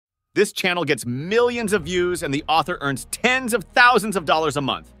This channel gets millions of views and the author earns tens of thousands of dollars a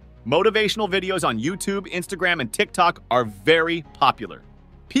month. Motivational videos on YouTube, Instagram, and TikTok are very popular.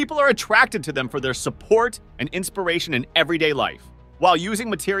 People are attracted to them for their support and inspiration in everyday life. While using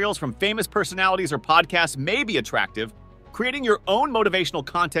materials from famous personalities or podcasts may be attractive, creating your own motivational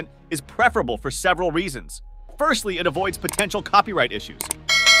content is preferable for several reasons. Firstly, it avoids potential copyright issues.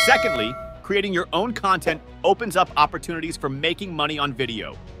 Secondly, creating your own content opens up opportunities for making money on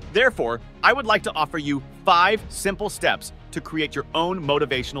video. Therefore, I would like to offer you 5 simple steps to create your own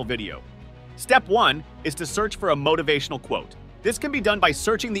motivational video. Step 1 is to search for a motivational quote. This can be done by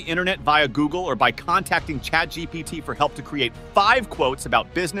searching the internet via Google or by contacting ChatGPT for help to create 5 quotes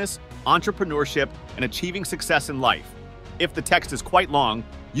about business, entrepreneurship, and achieving success in life. If the text is quite long,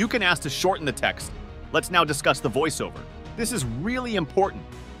 you can ask to shorten the text. Let's now discuss the voiceover. This is really important,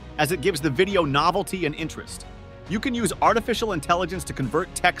 as it gives the video novelty and interest. You can use artificial intelligence to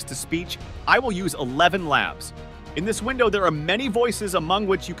convert text to speech. I will use 11 labs. In this window, there are many voices among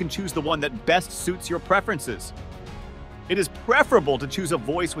which you can choose the one that best suits your preferences. It is preferable to choose a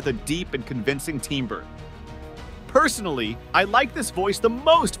voice with a deep and convincing timbre. Personally, I like this voice the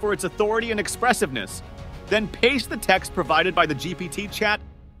most for its authority and expressiveness. Then paste the text provided by the GPT chat.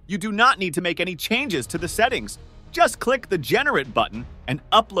 You do not need to make any changes to the settings. Just click the Generate button and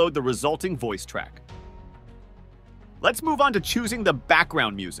upload the resulting voice track. Let's move on to choosing the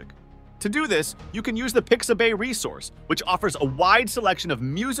background music. To do this, you can use the Pixabay resource, which offers a wide selection of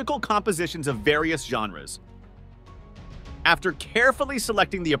musical compositions of various genres. After carefully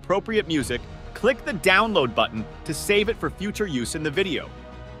selecting the appropriate music, click the Download button to save it for future use in the video.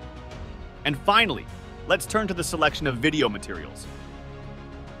 And finally, let's turn to the selection of video materials.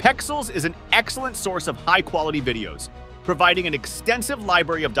 Pexels is an excellent source of high-quality videos, providing an extensive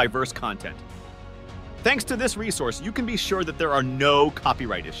library of diverse content. Thanks to this resource, you can be sure that there are no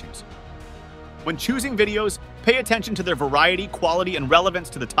copyright issues. When choosing videos, pay attention to their variety, quality, and relevance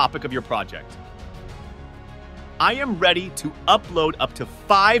to the topic of your project. I am ready to upload up to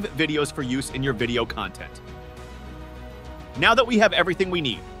 5 videos for use in your video content. Now that we have everything we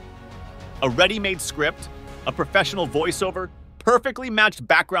need, a ready-made script, a professional voiceover, perfectly matched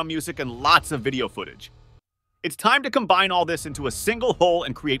background music, and lots of video footage, it's time to combine all this into a single whole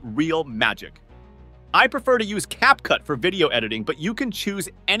and create real magic. I prefer to use CapCut for video editing, but you can choose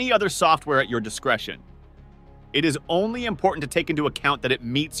any other software at your discretion. It is only important to take into account that it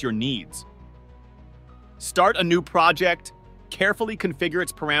meets your needs. Start a new project, carefully configure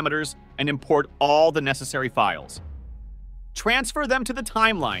its parameters, and import all the necessary files. Transfer them to the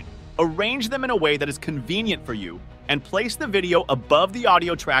timeline, arrange them in a way that is convenient for you, and place the video above the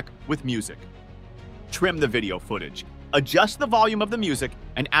audio track with music. Trim the video footage, adjust the volume of the music,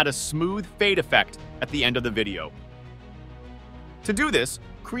 and add a smooth fade effect at the end of the video. To do this,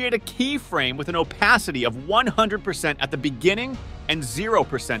 create a keyframe with an opacity of 100% at the beginning and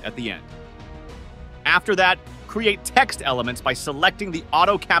 0% at the end. After that, create text elements by selecting the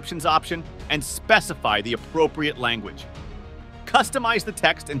Auto Captions option and specify the appropriate language. Customize the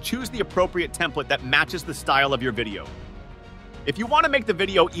text and choose the appropriate template that matches the style of your video. If you want to make the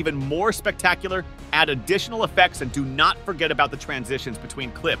video even more spectacular, add additional effects and do not forget about the transitions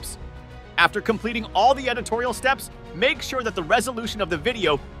between clips. After completing all the editorial steps, make sure that the resolution of the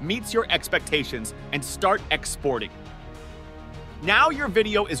video meets your expectations and start exporting. Now your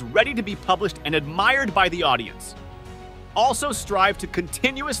video is ready to be published and admired by the audience. Also strive to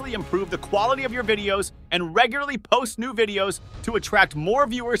continuously improve the quality of your videos and regularly post new videos to attract more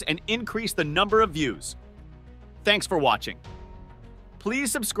viewers and increase the number of views. Thanks for watching.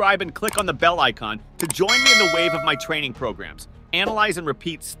 Please subscribe and click on the bell icon to join me in the wave of my training programs. Analyze and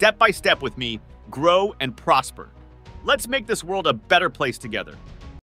repeat step by step with me, grow and prosper. Let's make this world a better place together.